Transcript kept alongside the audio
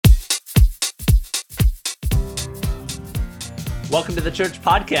Welcome to the Church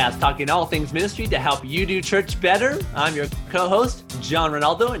Podcast, talking all things ministry to help you do church better. I'm your co-host, John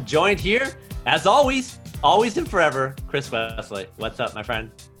Ronaldo, and joined here, as always and forever, Chris Wesley. What's up, my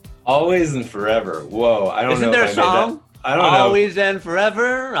friend? Always and forever. Whoa, I don't know. Isn't there a song? I don't know. Always and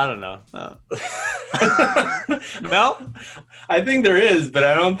forever? I don't know. No? I think there is, but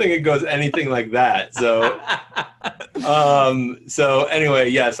I don't think it goes anything like that. So, so anyway,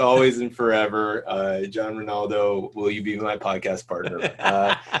 yes, always and forever. John Ronaldo, will you be my podcast partner?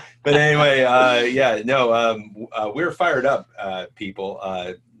 But anyway, we're fired up, people.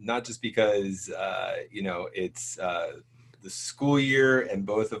 Not just because it's the school year and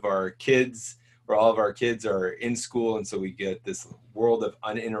both of our kids, or all of our kids, are in school, and so we get this world of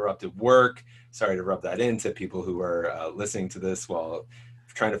uninterrupted work. Sorry to rub that into people who are listening to this while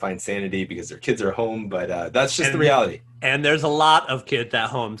trying to find sanity because their kids are home, but that's just the reality. And there's a lot of kids at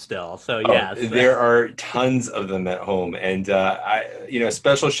home still, so yes. There are tons of them at home, and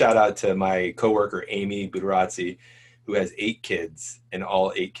special shout out to my coworker Amy Budarazzi, who has 8 kids, and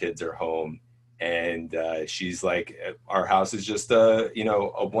all 8 kids are home. And she's like, our house is just a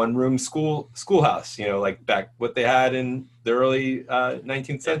one-room schoolhouse, like back what they had in the early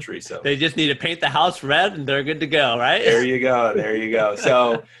 19th century. So they just need to paint the house red and they're good to go, right? There you go.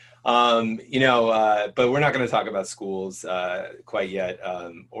 So, but we're not going to talk about schools quite yet,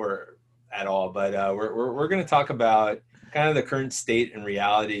 or at all. But we're going to talk about kind of the current state and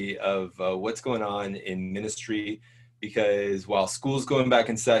reality of what's going on in ministry, because while school's going back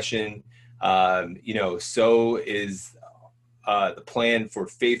in session, so is the plan for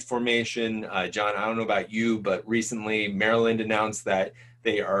faith formation. John, I don't know about you, but recently Maryland announced that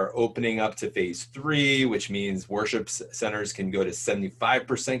they are opening up to phase 3, which means worship centers can go to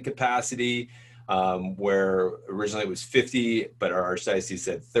 75% capacity, where originally it was 50, but our archdiocese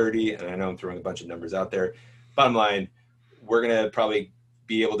said 30. And I know I'm throwing a bunch of numbers out there. Bottom line, we're going to probably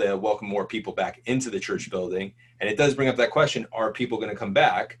be able to welcome more people back into the church building. And it does bring up that question, are people going to come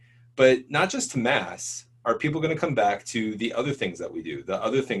back? But not just to Mass. Are people going to come back to the other things that we do, the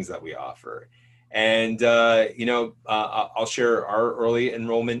other things that we offer? And, I'll share our early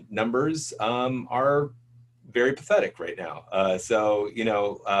enrollment numbers are very pathetic right now.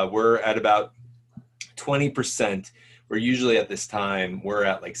 We're at about 20%. We're usually at this time, we're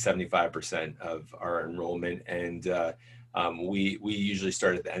at like 75% of our enrollment. And we usually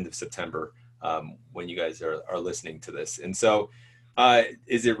start at the end of September when you guys are listening to this. And so,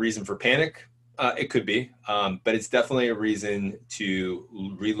 is it reason for panic? It could be, but it's definitely a reason to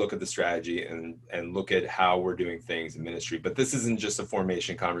relook at the strategy and look at how we're doing things in ministry. But this isn't just a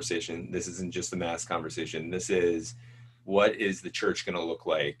formation conversation. This isn't just a Mass conversation. This is, what is the church going to look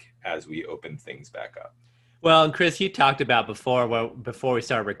like as we open things back up? Well, and Chris, you talked about before we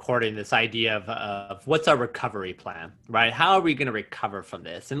started recording, this idea of what's our recovery plan, right? How are we going to recover from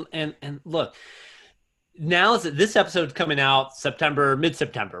this? And look, now this episode's coming out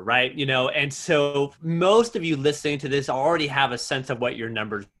mid-September, right? And so most of you listening to this already have a sense of what your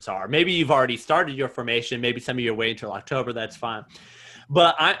numbers are. Maybe you've already started your formation. Maybe some of you are waiting until October. That's fine.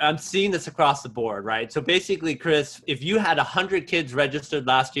 But I'm seeing this across the board, right? So basically, Chris, if you had 100 kids registered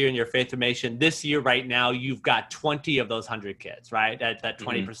last year in your faith formation, this year right now, you've got 20 of those 100 kids, right? At that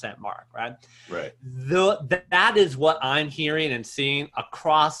 20% mark, right? Right. That is what I'm hearing and seeing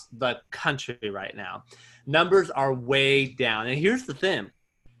across the country right now. Numbers are way down. And here's the thing.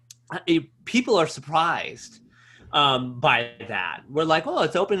 People are surprised by that. We're like, oh,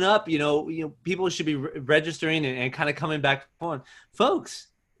 it's opening up, people should be registering and kind of coming back on. Folks,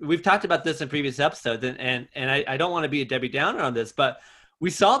 we've talked about this in previous episodes, and I don't want to be a Debbie Downer on this, but we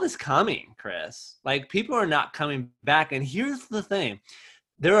saw this coming, Chris. Like, people are not coming back. And here's the thing.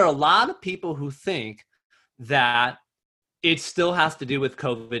 There are a lot of people who think that it still has to do with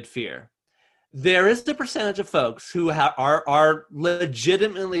COVID fear. There is the percentage of folks who are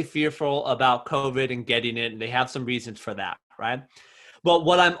legitimately fearful about COVID and getting it, and they have some reasons for that, right? But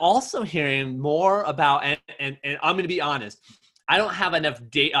what I'm also hearing more about, and I'm going to be honest, I don't have enough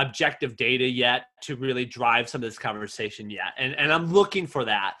objective data yet to really drive some of this conversation yet, and I'm looking for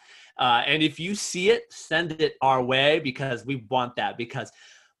that. And if you see it, send it our way, because we want that.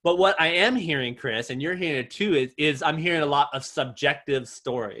 But what I am hearing, Chris, and you're hearing it too, is I'm hearing a lot of subjective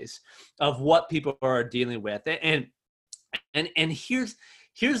stories of what people are dealing with. And here's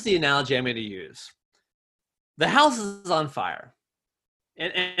the analogy I'm going to use. The house is on fire.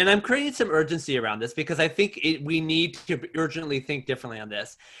 And I'm creating some urgency around this, because I think we need to urgently think differently on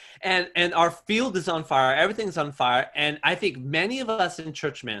this. And our field is on fire. Everything's on fire. And I think many of us in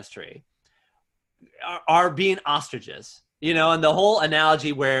church ministry are being ostriches. And the whole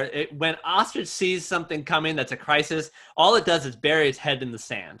analogy where when ostrich sees something coming that's a crisis, all it does is bury its head in the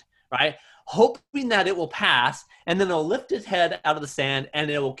sand, right? Hoping that it will pass, and then it'll lift its head out of the sand and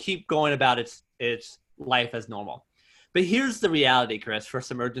it will keep going about its life as normal. But here's the reality, Chris, for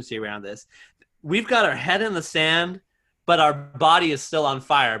some urgency around this. We've got our head in the sand, but our body is still on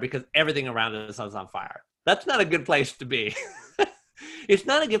fire because everything around us is on fire. That's not a good place to be. It's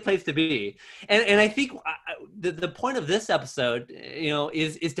not a good place to be. And I think the point of this episode,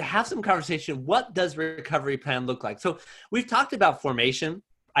 is to have some conversation. What does recovery plan look like? So we've talked about formation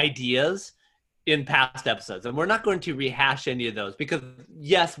ideas in past episodes, and we're not going to rehash any of those because,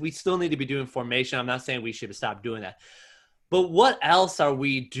 yes, we still need to be doing formation. I'm not saying we should stop doing that. But what else are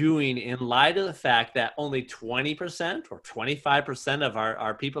we doing in light of the fact that only 20% or 25% of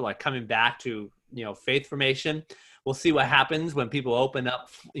our people are coming back to, faith formation? We'll see what happens when people open up,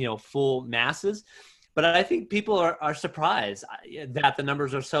 full masses. But I think people are surprised that the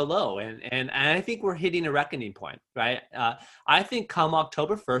numbers are so low. And I think we're hitting a reckoning point, right? I think come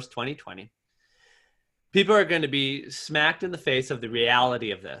October 1st, 2020, people are going to be smacked in the face of the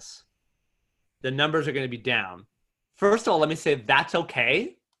reality of this. The numbers are going to be down. First of all, let me say that's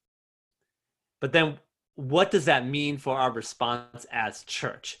okay. But then what does that mean for our response as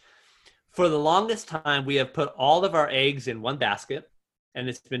church? For the longest time, we have put all of our eggs in one basket, and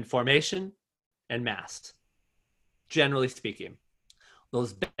it's been formation and mass, generally speaking.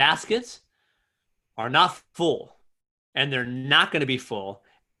 Those baskets are not full, and they're not going to be full,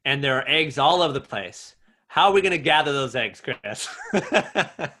 and there are eggs all over the place. How are we going to gather those eggs, Chris?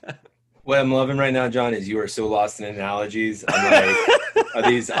 What I'm loving right now, John, is you are so lost in analogies. I'm like, are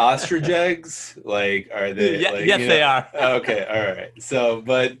these ostrich eggs? Like, are they? Yeah, like, yes, they are. Okay, all right. So,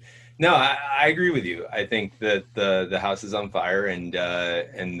 but no, I agree with you. I think that the house is on fire, and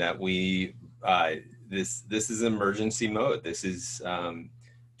that we this is emergency mode. This is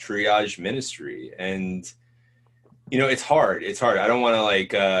triage ministry, and it's hard. It's hard. I don't want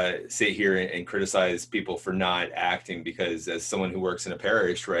to sit here and criticize people for not acting, because as someone who works in a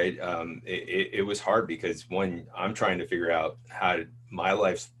parish, right, it was hard because, one, I'm trying to figure out how my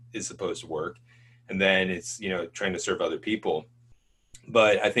life is supposed to work, and then it's trying to serve other people.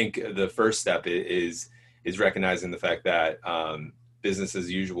 But I think the first step is recognizing the fact that business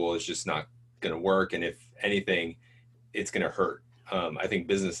as usual is just not going to work, and if anything, it's going to hurt. I think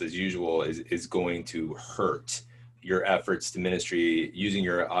business as usual is going to hurt your efforts to ministry. Using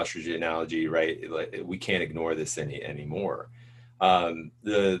your ostrich analogy, right? We can't ignore this anymore.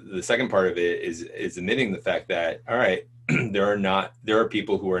 The second part of it is admitting the fact that, all right, there are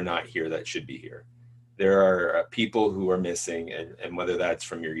people who are not here that should be here. There are people who are missing, and whether that's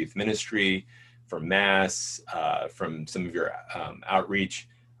from your youth ministry, from mass, from some of your outreach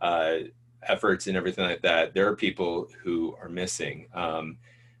efforts and everything like that, there are people who are missing.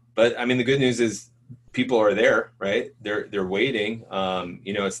 But I mean, the good news is people are there, right? They're waiting.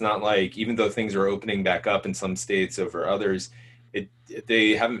 It's not like, even though things are opening back up in some states over others,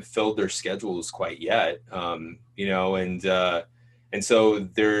 they haven't filled their schedules quite yet. And so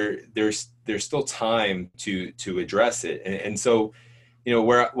there's still time to address it. And so,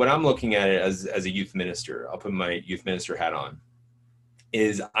 what I'm looking at it as a youth minister, I'll put my youth minister hat on,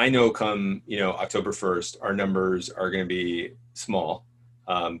 is I know come, October 1st, our numbers are going to be small,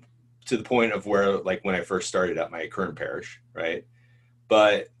 to the point of where, like, when I first started at my current parish, right?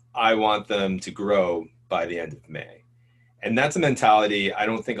 But I want them to grow by the end of May. And that's a mentality I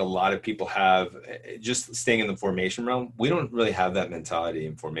don't think a lot of people have. Just staying in the formation realm, we don't really have that mentality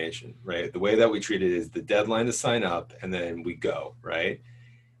in formation, right? The way that we treat it is the deadline to sign up, and then we go, right?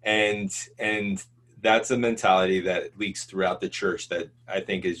 And that's a mentality that leaks throughout the church that I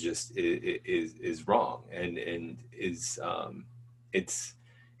think is just is wrong, and is it's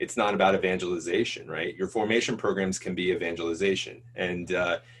not about evangelization, right? Your formation programs can be evangelization, and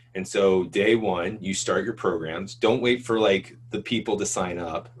so day one, you start your programs. Don't wait for the people to sign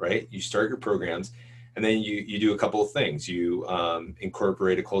up, right? You start your programs, and then you do a couple of things. You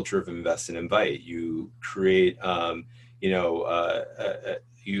incorporate a culture of invest and invite. You create,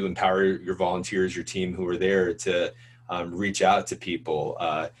 you empower your volunteers, your team who are there to reach out to people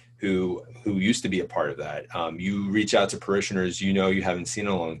who used to be a part of that. You reach out to parishioners you haven't seen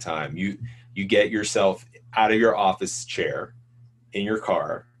in a long time. You get yourself out of your office chair in your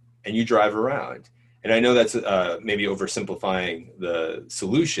car, and you drive around. And I know that's maybe oversimplifying the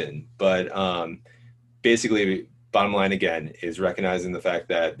solution, but basically, bottom line again is recognizing the fact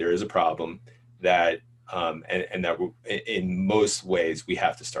that there is a problem, that and that in most ways we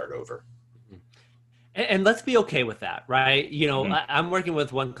have to start over. And let's be okay with that, right? I'm working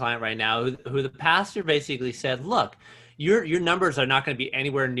with one client right now who the pastor basically said, look, your numbers are not going to be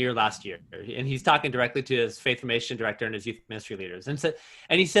anywhere near last year. And he's talking directly to his faith formation director and his youth ministry leaders.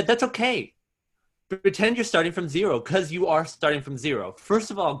 And he said, that's okay. Pretend you're starting from zero, because you are starting from zero.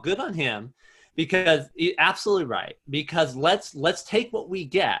 First of all, good on him, because absolutely right. Because let's take what we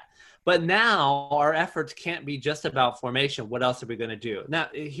get. But now our efforts can't be just about formation. What else are we going to do? Now,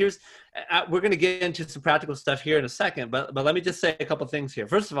 we're going to get into some practical stuff here in a second, but let me just say a couple things here.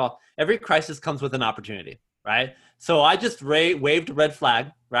 First of all, every crisis comes with an opportunity, right? So I just waved a red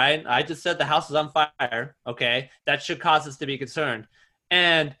flag, right? I just said the house is on fire, okay? That should cause us to be concerned.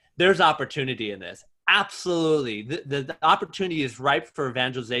 And there's opportunity in this. Absolutely. The opportunity is ripe for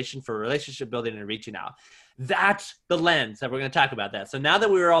evangelization, for relationship building and reaching out. That's the lens that we're going to talk about that. So now that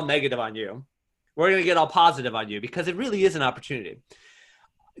we were all negative on you, we're going to get all positive on you, because it really is an opportunity.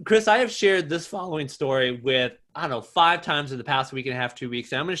 Chris, I have shared this following story with, 5 times in the past week and a half, 2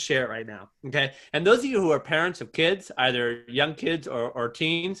 weeks, and I'm going to share it right now, okay? And those of you who are parents of kids, either young kids or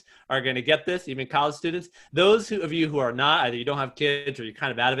teens, are going to get this, even college students. Those of you who are not, either you don't have kids or you're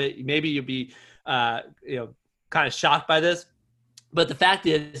kind of out of it, maybe you'll be kind of shocked by this. But the fact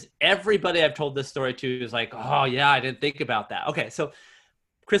is, everybody I've told this story to is like, oh, yeah, I didn't think about that. Okay, so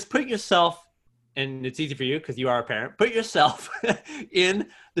Chris, put yourself, and it's easy for you because you are a parent, put yourself in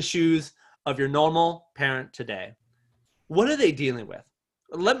the shoes of your normal parent today. What are they dealing with?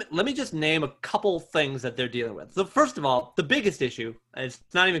 Let me just name a couple things that they're dealing with. So first of all, the biggest issue, it's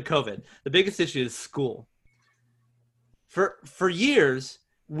not even COVID, the biggest issue is school. For years,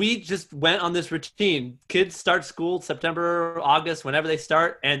 we just went on this routine. Kids start school September, August, whenever they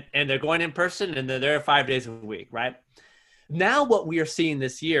start, and they're going in person, and they're there 5 days a week, right? Now what we are seeing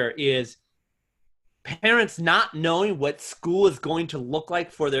this year is parents not knowing what school is going to look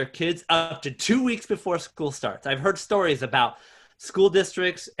like for their kids up to 2 weeks before school starts. I've heard stories about school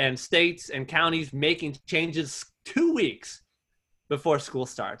districts and states and counties making changes 2 weeks before school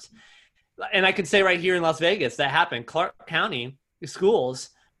starts. And I can say right here in Las Vegas, that happened. Clark County schools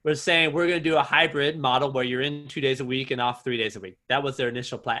were saying, we're going to do a hybrid model where you're in 2 days a week and off 3 days a week. That was their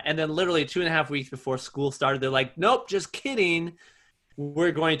initial plan. And then literally 2.5 weeks before school started, they're like, nope, just kidding.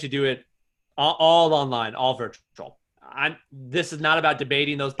 We're going to do it all online, all virtual. This is not about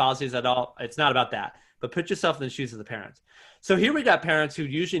debating those policies at all. It's not about that. But put yourself in the shoes of the parents. So here we got parents who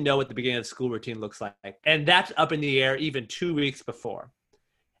usually know what the beginning of the school routine looks like. And that's up in the air even 2 weeks before.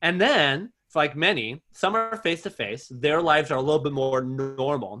 And then, like many, some are face-to-face. Their lives are a little bit more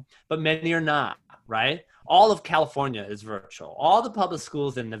normal, but many are not, right? All of California is virtual. All the public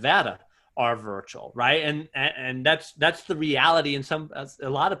schools in Nevada are virtual, right? And that's the reality in a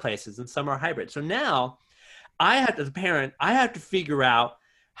lot of places, and some are hybrid. So now, as a parent, I have to figure out,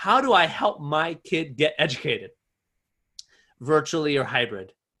 how do I help my kid get educated, virtually or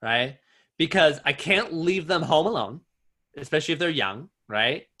hybrid, right? Because I can't leave them home alone, especially if they're young.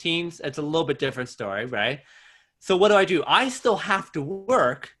 Right? Teens, it's a little bit different story, right? So what do? I still have to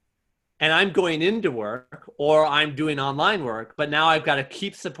work, and I'm going into work, or I'm doing online work, but now I've got to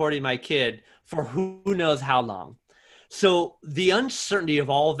keep supporting my kid for who knows how long. So the uncertainty of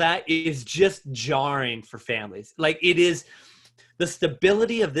all of that is just jarring for families. Like, it is, the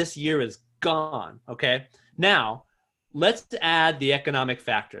stability of this year is gone, okay? Now, let's add the economic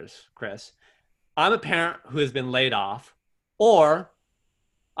factors, Chris. I'm a parent who has been laid off, or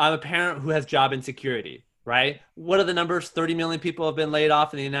I'm a parent who has job insecurity, right? What are the numbers? 30 million people have been laid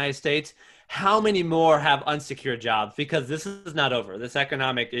off in the United States. How many more have unsecured jobs? Because this is not over. This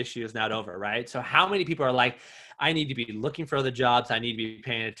economic issue is not over, right? So how many people are like, I need to be looking for other jobs. I need to be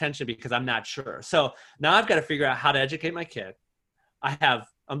paying attention because I'm not sure. So now I've got to figure out how to educate my kid. I'm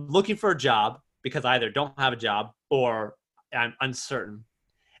looking for a job because I either don't have a job or I'm uncertain.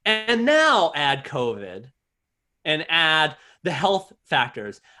 And now add COVID and add the health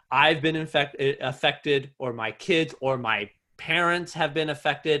factors. I've been affected, or my kids or my parents have been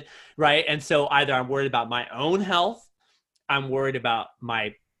affected, right? And so either I'm worried about my own health, I'm worried about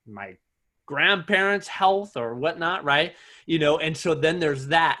my grandparents' health or whatnot, right? And so then there's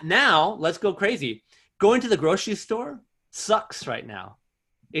that. Now, let's go crazy. Going to the grocery store sucks right now.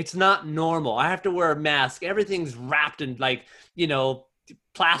 It's not normal. I have to wear a mask. Everything's wrapped in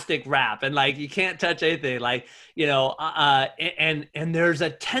plastic wrap, and like you can't touch anything, and there's a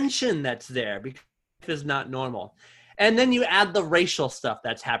tension that's there because it's not normal. And then you add the racial stuff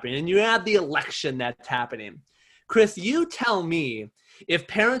that's happening, and you add the election that's happening. Chris, you tell me if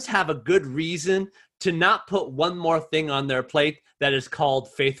parents have a good reason to not put one more thing on their plate that is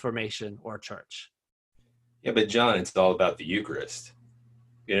called faith formation or church. Yeah, but John, it's all about the Eucharist.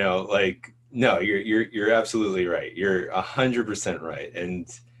 No, you're absolutely right. You're 100% right. And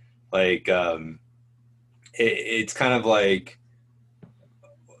it's kind of like,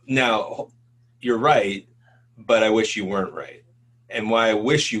 now you're right, but I wish you weren't right. And why I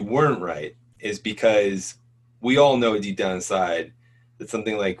wish you weren't right is because we all know deep down inside that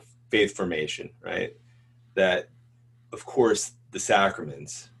something like faith formation, right? That, of course, the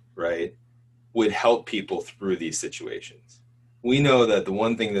sacraments, right, would help people through these situations. We know that the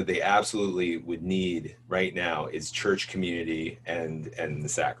one thing that they absolutely would need right now is church community and the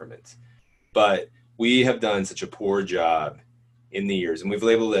sacraments. But we have done such a poor job in the years, and we've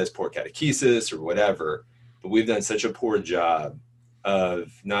labeled it as poor catechesis or whatever, but we've done such a poor job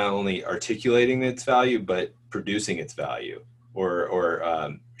of not only articulating its value, but producing its value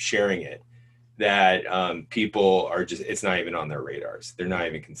or sharing it, that people are just, it's not even on their radars. They're not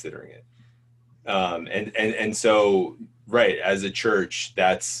even considering it. And so, right, as a church,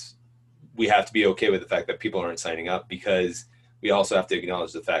 we have to be okay with the fact that people aren't signing up, because we also have to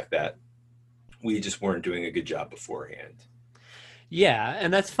acknowledge the fact that we just weren't doing a good job beforehand. Yeah,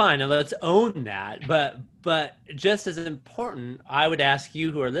 and that's fine, and let's own that. But just as important, I would ask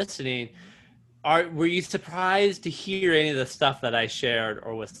you who are listening, were you surprised to hear any of the stuff that I shared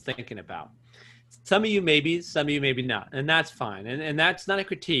or was thinking about? Some of you maybe, some of you maybe not, and that's fine. And that's not a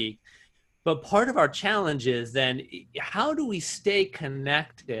critique. But part of our challenge is then, how do we stay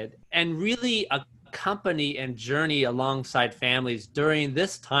connected and really accompany and journey alongside families during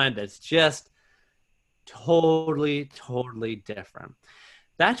this time that's just totally, totally different?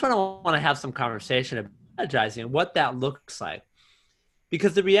 That's what I want to have some conversation about, strategizing what that looks like.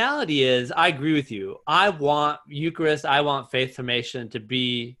 Because the reality is, I agree with you. I want Eucharist, I want faith formation to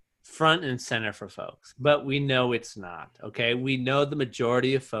be front and center for folks, but we know it's not. Okay, we know the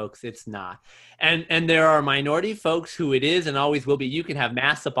majority of folks it's not, and there are minority folks who it is and always will be. You can have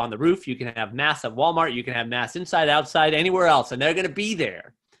mass up on the roof, you can have mass at Walmart, you can have mass inside, outside, anywhere else, and they're going to be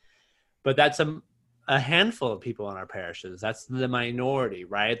there. But that's a handful of people in our parishes. That's the minority,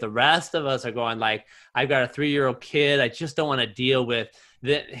 right? The rest of us are going like, I've got a 3-year-old kid. I just don't want to deal with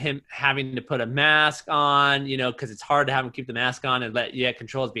him having to put a mask on, because it's hard to have him keep the mask on and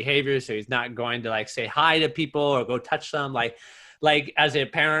control his behavior. So he's not going to like say hi to people or go touch them. Like as a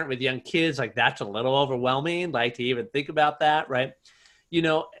parent with young kids, like that's a little overwhelming, like to even think about that, right?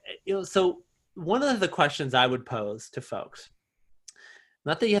 So one of the questions I would pose to folks,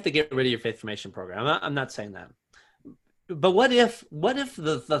 not that you have to get rid of your faith formation program. I'm not saying that. But what if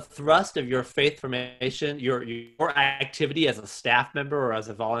the thrust of your faith formation, your activity as a staff member or as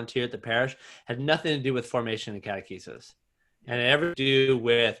a volunteer at the parish had nothing to do with formation and catechesis, and it ever to do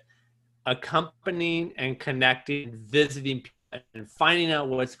with accompanying and connecting, visiting people, and finding out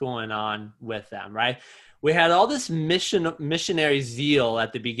what's going on with them, right? We had all this missionary zeal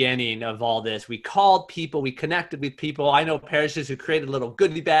at the beginning of all this. We called people, we connected with people. I know parishes who created little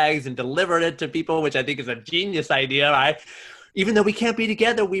goodie bags and delivered it to people, which I think is a genius idea, right? Even though we can't be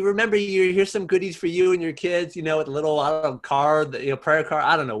together, we remember you. Here's some goodies for you and your kids, with a little, card, prayer card,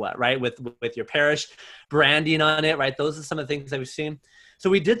 I don't know what, right? With your parish branding on it, right? Those are some of the things that we've seen.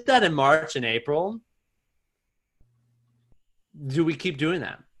 So we did that in March and April. Do we keep doing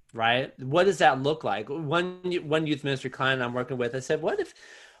that? Right? What does that look like? One youth ministry client I'm working with, I said, why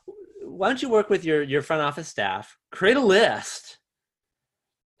don't you work with your front office staff, create a list,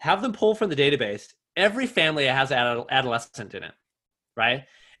 have them pull from the database every family that has an adolescent in it, right?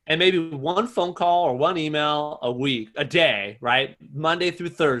 And maybe one phone call or one email a day, right? Monday through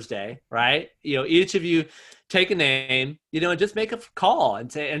Thursday, right? Each of you take a name, and just make a call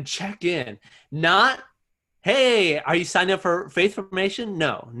and check in. Not, hey, are you signed up for faith formation?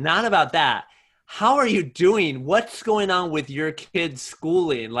 No, not about that. How are you doing? What's going on with your kid's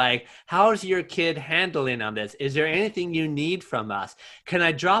schooling? Like, how's your kid handling on this? Is there anything you need from us? Can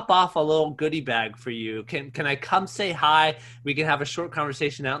I drop off a little goodie bag for you? Can I come say hi? We can have a short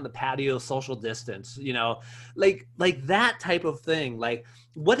conversation out in the patio, social distance, like that type of thing. Like,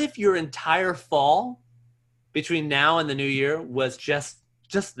 what if your entire fall between now and the new year was just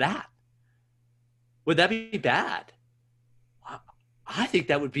that? Would that be bad? I think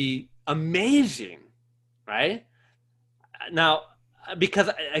that would be amazing, right? Now, because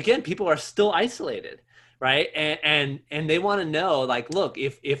again, people are still isolated, right? And they want to know, like, look,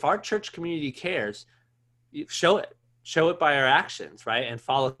 if our church community cares, show it by our actions, right? And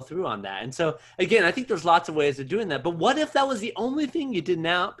follow through on that. And so again, I think there's lots of ways of doing that. But what if that was the only thing you did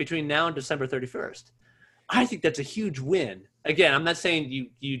between now and December 31st? I think that's a huge win. Again, I'm not saying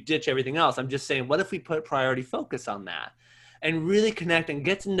you ditch everything else. I'm just saying, what if we put priority focus on that and really connect and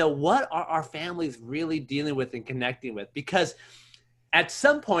get to know what are our families really dealing with and connecting with? Because at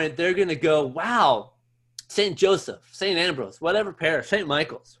some point they're going to go, wow, St. Joseph, St. Ambrose, whatever parish, St.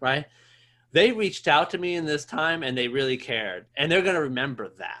 Michael's, right? they reached out to me in this time and they really cared, and they're going to remember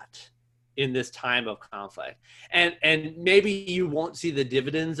that in this time of conflict. And maybe you won't see the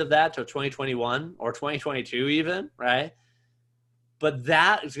dividends of that till 2021 or 2022 even, right? But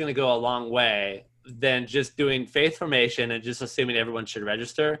that is going to go a long way than just doing faith formation and just assuming everyone should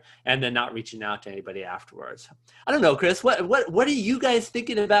register and then not reaching out to anybody afterwards. I don't know, Chris, what are you guys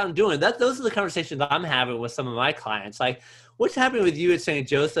thinking about and doing? Those are the conversations I'm having with some of my clients. Like, what's happening with you at St.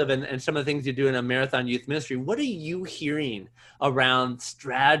 Joseph and some of the things you do in a Marathon Youth Ministry? What are you hearing around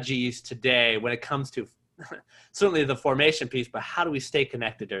strategies today when it comes to certainly the formation piece, but how do we stay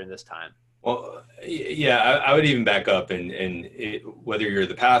connected during this time? Well, yeah, I would even back up whether you're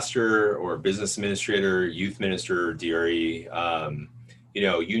the pastor or business administrator, youth minister, or DRE,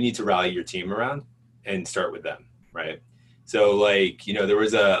 you need to rally your team around and start with them, right? So there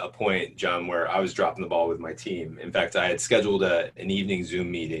was a point, John, where I was dropping the ball with my team. In fact, I had scheduled an evening Zoom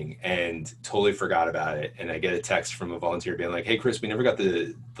meeting and totally forgot about it. And I get a text from a volunteer being like, "Hey, Chris, we never got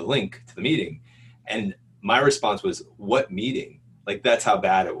the link to the meeting." And my response was, "What meeting?" Like, that's how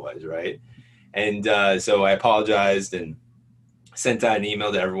bad it was, right? And so I apologized and sent out an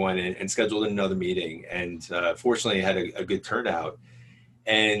email to everyone and scheduled another meeting. And fortunately, I had a good turnout.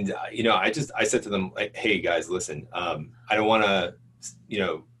 And I said to them, like, "Hey guys, listen, I don't want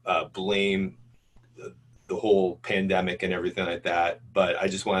to blame the whole pandemic and everything like that, but I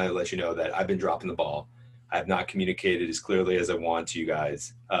just want to let you know that I've been dropping the ball. I have not communicated as clearly as I want to you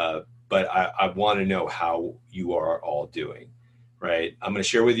guys, but I want to know how you are all doing." Right. I'm going to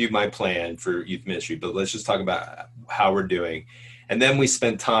share with you my plan for youth ministry, but let's just talk about how we're doing. And then we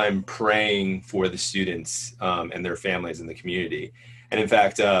spent time praying for the students and their families in the community. And in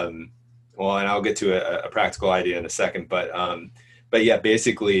fact, and I'll get to a practical idea in a second, but yeah,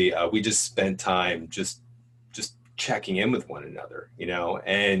 basically we just spent time just checking in with one another,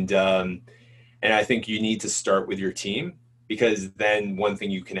 and I think you need to start with your team, because then one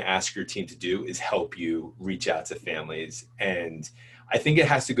thing you can ask your team to do is help you reach out to families. And I think it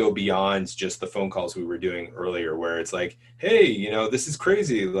has to go beyond just the phone calls we were doing earlier, where it's like, "Hey, this is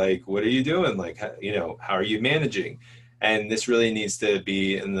crazy. Like, what are you doing? Like, how are you managing?" And this really needs to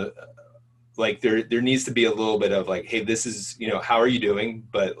be there needs to be a little bit of like, "Hey, this is, how are you doing?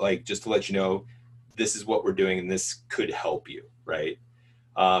 But like, just to let you know, this is what we're doing and this could help you." Right.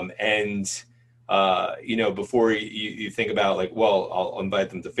 Before you think about like, well, I'll invite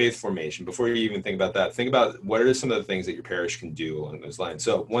them to faith formation. Before you even think about that, think about what are some of the things that your parish can do along those lines.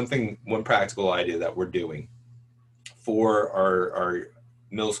 So one practical idea that we're doing for our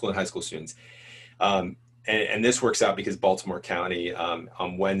middle school and high school students, and this works out because Baltimore County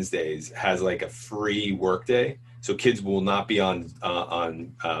on Wednesdays has like a free work day. So kids will not be on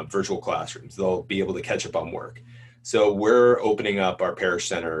virtual classrooms. They'll be able to catch up on work. So we're opening up our parish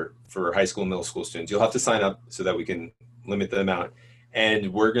center for high school and middle school students. You'll have to sign up so that we can limit the amount.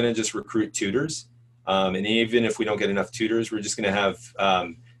 And we're going to just recruit tutors. And even if we don't get enough tutors, we're just going to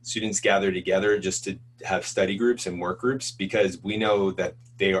have students gather together just to have study groups and work groups, because we know that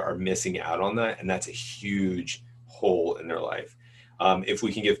they are missing out on that. And that's a huge hole in their life. If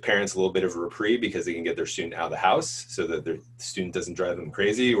we can give parents a little bit of a reprieve because they can get their student out of the house so that their student doesn't drive them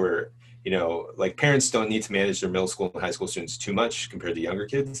crazy, or parents don't need to manage their middle school and high school students too much compared to younger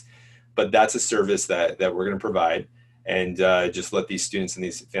kids, but that's a service that we're going to provide, and just let these students and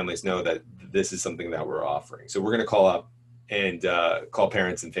these families know that this is something that we're offering. So we're going to call up and call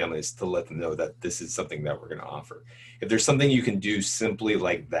parents and families to let them know that this is something that we're going to offer. If there's something you can do simply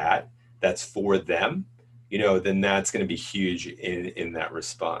like that, that's for them, then that's going to be huge in that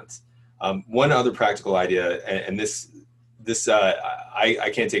response. One other practical idea, and this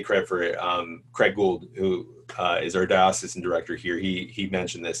I can't take credit for it. Craig Gould, who is our diocesan director here, he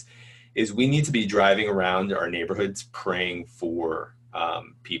mentioned this, is we need to be driving around our neighborhoods praying for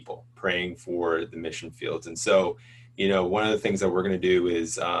people, praying for the mission fields. And so, one of the things that we're going to do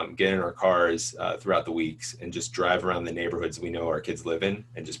is get in our cars throughout the weeks and just drive around the neighborhoods we know our kids live in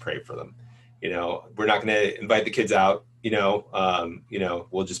and just pray for them. We're not going to invite the kids out,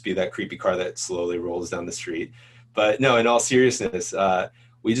 we'll just be that creepy car that slowly rolls down the street. But no, in all seriousness,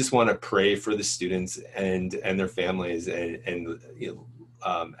 we just want to pray for the students and their families and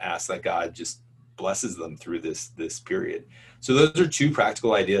ask that God just blesses them through this period. So those are two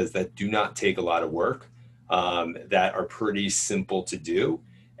practical ideas that do not take a lot of work, that are pretty simple to do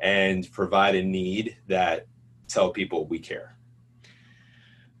and provide a need that tell people we care.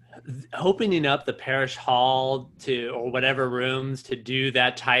 Opening up the parish hall or whatever rooms to do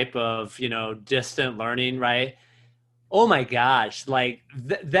that type of, distant learning, right? Oh my gosh, like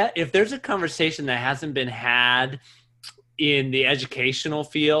that if there's a conversation that hasn't been had in the educational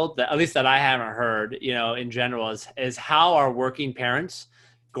field, that at least that I haven't heard, in general, is how are working parents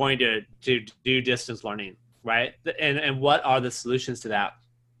going to do distance learning, right? And what are the solutions to that?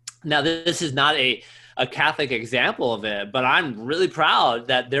 Now, this is not a Catholic example of it, but I'm really proud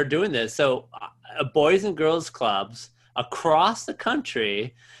that they're doing this. So boys and girls clubs across the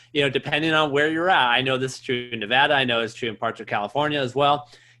country, depending on where you're at, I know this is true in Nevada, I know it's true in parts of California as well,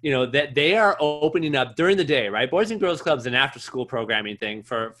 that they are opening up during the day, right? Boys and girls clubs, an after school programming thing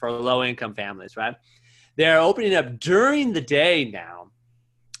for low income families, right? They're opening up during the day now,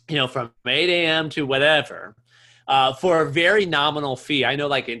 from 8 a.m. to whatever, for a very nominal fee. I know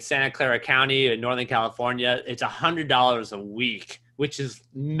like in Santa Clara County in Northern California, it's $100 a week, which is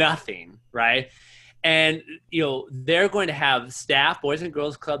nothing, right? And, they're going to have staff, Boys and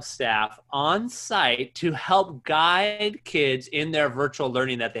Girls Club staff on site to help guide kids in their virtual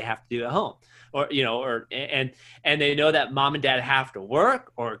learning that they have to do at home. And they know that mom and dad have to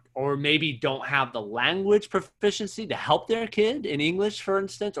work or maybe don't have the language proficiency to help their kid in English, for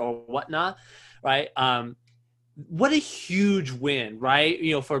instance, or whatnot, right? What a huge win,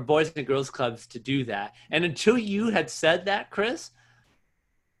 right? For Boys and Girls Clubs to do that. And until you had said that, Chris,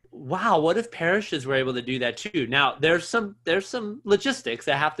 wow, what if parishes were able to do that too? Now, there's some logistics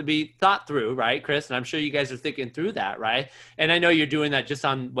that have to be thought through, right, Chris? And I'm sure you guys are thinking through that, right? And I know you're doing that just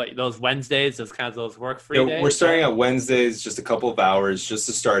on those Wednesdays, those work-free days. We're starting on Wednesdays, just a couple of hours just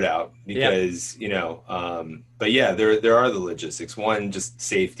to start out because, but yeah, there are the logistics. One, just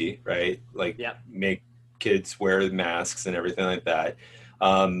safety, right? Like make kids wear masks and everything like that.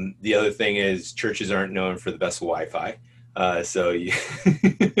 The other thing is churches aren't known for the best Wi-Fi. So you,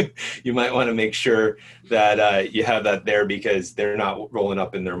 you might want to make sure that you have that there because they're not rolling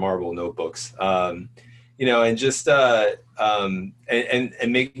up in their marble notebooks, and just and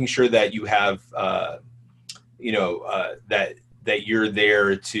making sure that you have that you're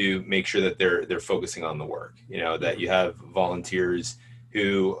there to make sure that they're focusing on the work. That you have volunteers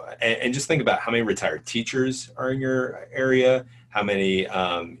who and just think about how many retired teachers are in your area, how many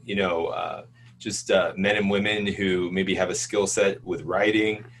men and women who maybe have a skill set with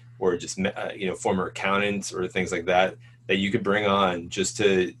writing or just, former accountants or things like that you could bring on just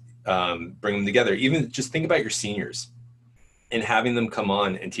to bring them together. Even just think about your seniors and having them come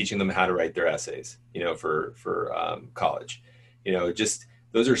on and teaching them how to write their essays, for college. Just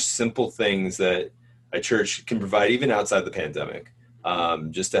those are simple things that a church can provide even outside the pandemic,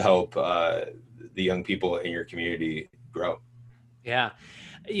 just to help the young people in your community grow. Yeah.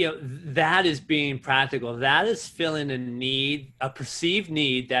 That is being practical. That is filling a need, a perceived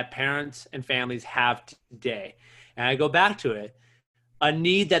need that parents and families have today. And I go back to it. A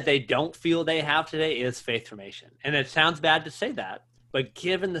need that they don't feel they have today is faith formation. And it sounds bad to say that, but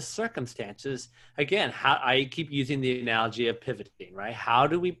given the circumstances, again, how I keep using the analogy of pivoting, right? How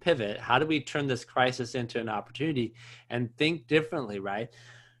do we pivot? How do we turn this crisis into an opportunity and think differently, right?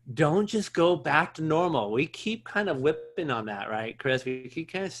 Don't just go back to normal. We keep kind of whipping on that, right, Chris? We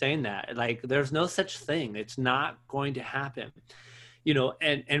keep kind of saying that. Like, there's no such thing. It's not going to happen.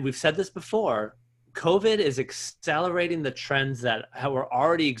 And we've said this before, COVID is accelerating the trends that were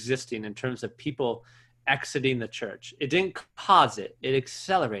already existing in terms of people exiting the church. It didn't cause it. It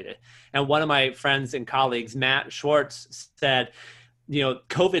accelerated. And one of my friends and colleagues, Matt Schwartz, said,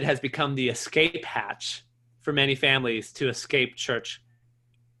 COVID has become the escape hatch for many families to escape church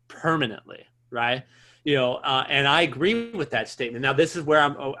permanently, right? And I agree with that statement. Now, this is where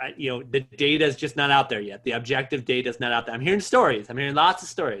the data is just not out there yet. The objective data is not out there. I'm hearing stories. I'm hearing lots of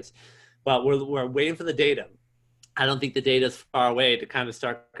stories, but we're waiting for the data. I don't think the data is far away to kind of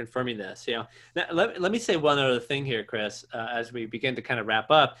start confirming this. Now, let me say one other thing here, Chris, as we begin to kind of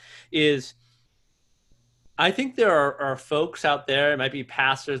wrap up, is I think there are folks out there, it might be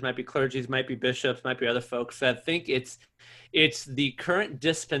pastors, might be clergies, might be bishops, might be other folks that think it's the current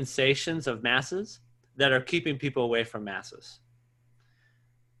dispensations of masses that are keeping people away from masses.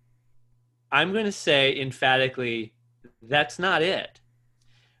 I'm going to say emphatically, that's not it.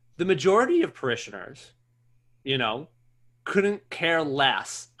 The majority of parishioners, couldn't care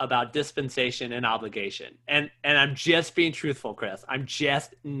less about dispensation and obligation. And I'm just being truthful, Chris. I'm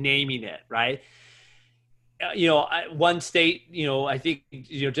just naming it, right? One state, I think,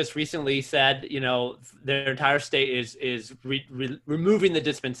 just recently said, their entire state is removing the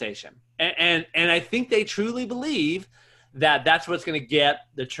dispensation. And I think they truly believe that that's what's going to get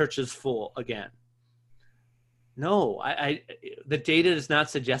the churches full again. No, the data is not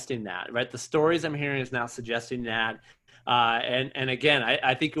suggesting that, right? The stories I'm hearing is not suggesting that. And again,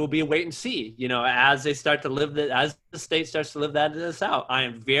 I think it will be a wait and see, as they start to live that, as the state starts to live this out. I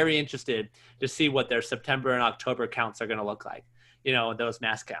am very interested to see what their September and October counts are going to look like, those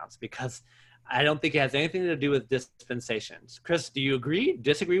mass counts, because I don't think it has anything to do with dispensations. Chris, do you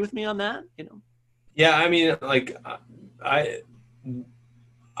disagree with me on that? Yeah, I mean, like, I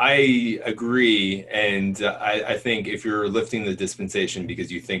agree. And I think if you're lifting the dispensation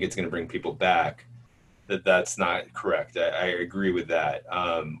because you think it's going to bring people back, that's not correct. I agree with that.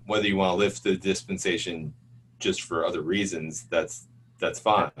 Whether you want to lift the dispensation just for other reasons, that's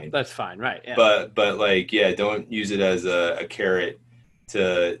fine. That's fine, right? Yeah. But like, yeah, don't use it as a carrot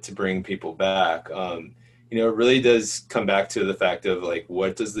to bring people back. It really does come back to the fact of like,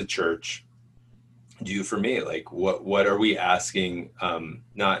 what does the church do for me? Like, what are we asking,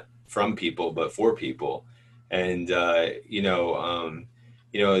 not from people, but for people? And, the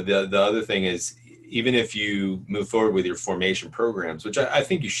other thing is, even if you move forward with your formation programs, which I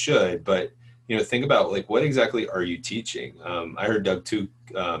think you should, but, think about like, what exactly are you teaching? I heard Doug Tuke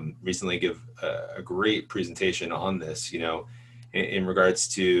recently give a great presentation on this, in regards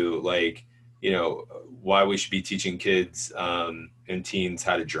to like, why we should be teaching kids and teens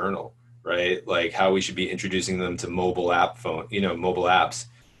how to journal, right? Like how we should be introducing them to mobile apps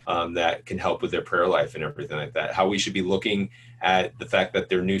that can help with their prayer life and everything like that. How we should be looking at the fact that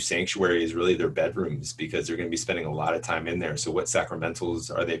their new sanctuary is really their bedrooms, because they're going to be spending a lot of time in there. So what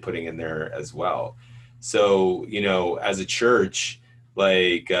sacramentals are they putting in there as well? So, as a church,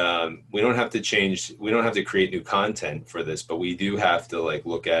 like, we don't have to create new content for this, but we do have to like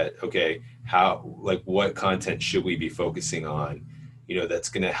look at, okay, what content should we be focusing on, that's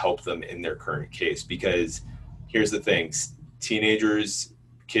going to help them in their current case? Because here's the thing, teenagers,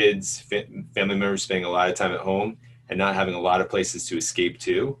 kids, family members spending a lot of time at home and not having a lot of places to escape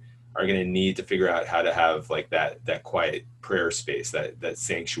to are going to need to figure out how to have like that quiet prayer space, that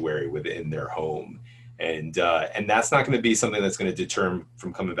sanctuary within their home. And that's not going to be something that's going to deter them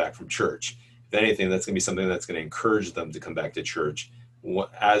from coming back from church. If anything, that's going to be something that's going to encourage them to come back to church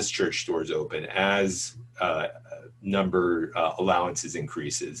as church doors open, as number allowances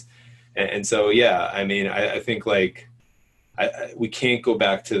increases. And so, yeah, I mean, I think like, we can't go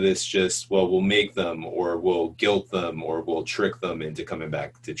back to this just, well, we'll make them or we'll guilt them or we'll trick them into coming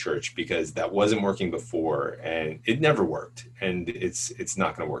back to church, because that wasn't working before and it never worked, and it's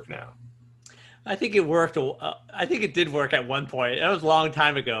not going to work now. I think it worked. I think it did work at one point. That was a long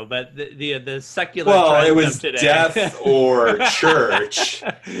time ago, but the secular. Well, it was today. Death or church.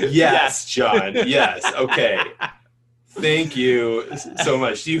 Yes, John. Yes. Okay. Thank you so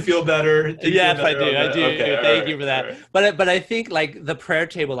much. Do you feel better? Yes, I do. I do. Okay, Thank you for that. Right. But I think like the prayer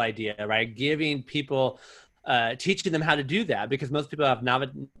table idea, right? Giving people, teaching them how to do that, because most people have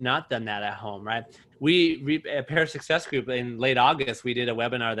not done that at home, right? We at Parish Success Group in late August, we did a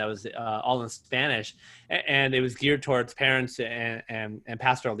webinar that was all in Spanish, and it was geared towards parents and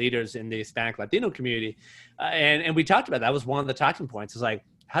pastoral leaders in the Hispanic Latino community, and we talked about that. Was one of the talking points. It's like,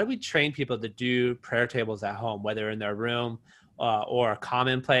 how do we train people to do prayer tables at home, whether in their room or a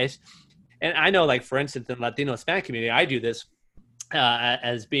common place? And I know, like, for instance, in the Latino Hispanic community, I do this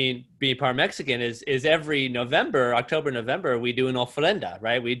as being part Mexican is every October, November, we do an ofrenda,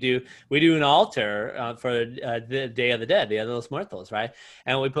 right? We do an altar for the Day of the Dead, Dia de los Muertos, right?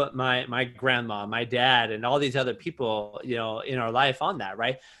 And we put my grandma, my dad, and all these other people, in our life on that,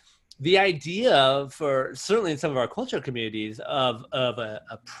 right? The idea for certainly in some of our cultural communities of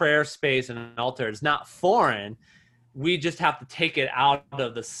a prayer space and an altar is not foreign. We just have to take it out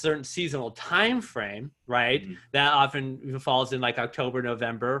of the certain seasonal time frame, right? Mm-hmm. That often falls in like October,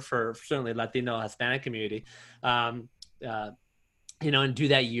 November for certainly Latino Hispanic community, and do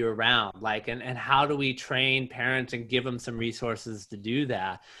that year round. Like, and how do we train parents and give them some resources to do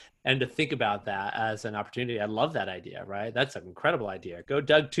that? And to think about that as an opportunity. I love that idea, right? That's an incredible idea. Go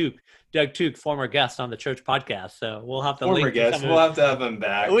Doug Tuke. Doug Tuke, former guest on the church podcast. So we'll have to former guest. We'll have to have him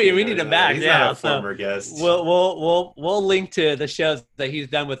back. We need him back. He's not a former guest. We'll link to the shows that he's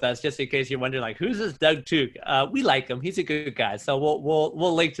done with us, just in case you're wondering, like, who's this Doug Tuke? We like him. He's a good guy. So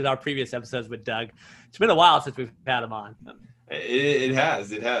we'll link to our previous episodes with Doug. It's been a while since we've had him on. It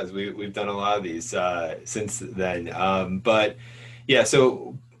has. We've done a lot of these since then. But yeah,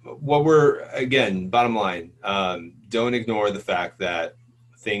 so. Bottom line, don't ignore the fact that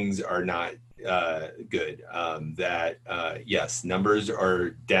things are not good. Yes, numbers are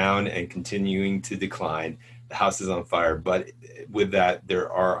down and continuing to decline. The house is on fire, but with that,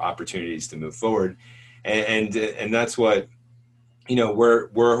 there are opportunities to move forward, and that's what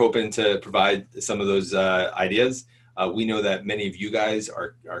we're hoping to provide some of those ideas. We know that many of you guys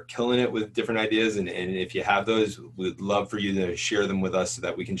are killing it with different ideas. And if you have those, we'd love for you to share them with us so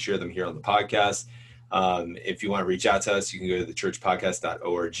that we can share them here on the podcast. If you want to reach out to us, you can go to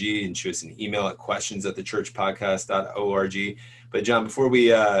thechurchpodcast.org and shoot us an email at questions@thechurchpodcast.org. But John, before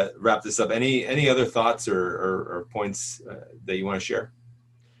we wrap this up, any other thoughts or points that you want to share?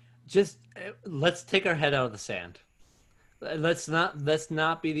 Just let's take our head out of the sand. Let's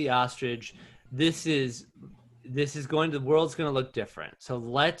not be the ostrich. The world's going to look different. So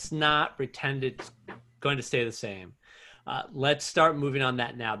let's not pretend it's going to stay the same. Let's start moving on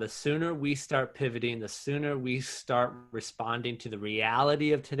that now. The sooner we start pivoting, the sooner we start responding to the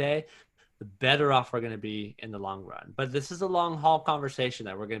reality of today, the better off we're going to be in the long run. But this is a long haul conversation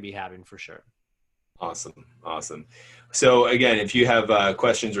that we're going to be having for sure. Awesome. So again, if you have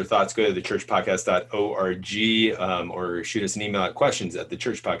questions or thoughts, go to thechurchpodcast.org or shoot us an email at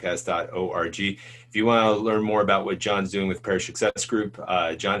questions@thechurchpodcast.org. If you want to learn more about what John's doing with Parish Success Group,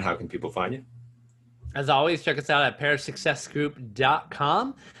 John, how can people find you? As always, check us out at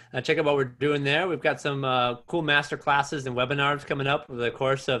parishsuccessgroup.com. Check out what we're doing there. We've got some cool master classes and webinars coming up over the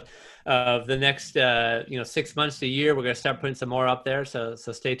course of the next 6 months to a year. We're going to start putting some more up there, so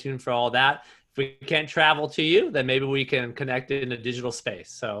stay tuned for all that. If we can't travel to you, then maybe we can connect in a digital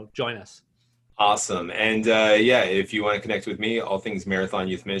space. So join us. Awesome. And if you want to connect with me, all things Marathon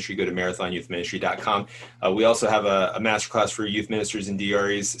Youth Ministry, go to marathonyouthministry.com. We also have a masterclass for youth ministers and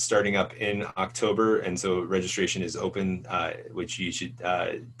DREs starting up in October. And so registration is open, which you should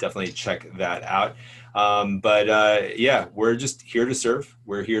definitely check that out. We're just here to serve.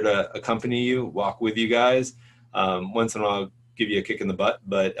 We're here to accompany you, walk with you guys. Once in a while, give you a kick in the butt,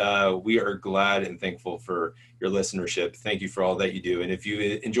 but we are glad and thankful for your listenership. Thank you for all that you do. And if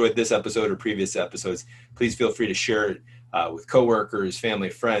you enjoyed this episode or previous episodes, please feel free to share it with coworkers, family,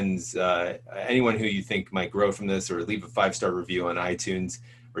 friends, anyone who you think might grow from this, or leave a 5-star review on iTunes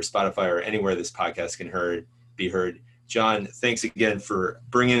or Spotify or anywhere this podcast can be heard. John, thanks again for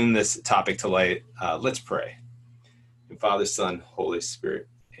bringing this topic to light. Let's pray. In Father, Son, Holy Spirit,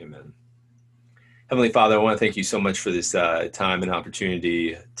 amen. Heavenly Father, I want to thank you so much for this time and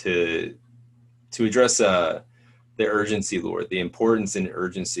opportunity to address the urgency, Lord, the importance and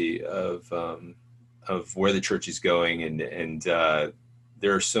urgency of where the church is going. And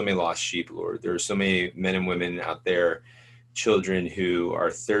there are so many lost sheep, Lord. There are so many men and women out there, children who are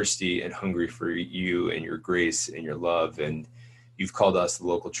thirsty and hungry for you and your grace and your love. And you've called us, the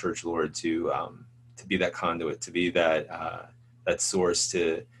local church, Lord, to be that conduit, to be that source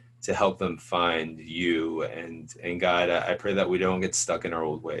to help them find you. And God, I pray that we don't get stuck in our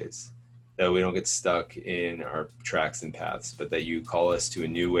old ways, that we don't get stuck in our tracks and paths, but that you call us to a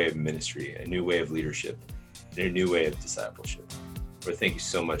new way of ministry, a new way of leadership, and a new way of discipleship. Lord, thank you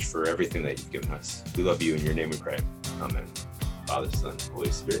so much for everything that you've given us. We love you. In your name we pray. Amen. Father, Son,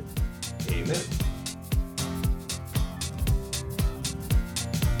 Holy Spirit. Amen.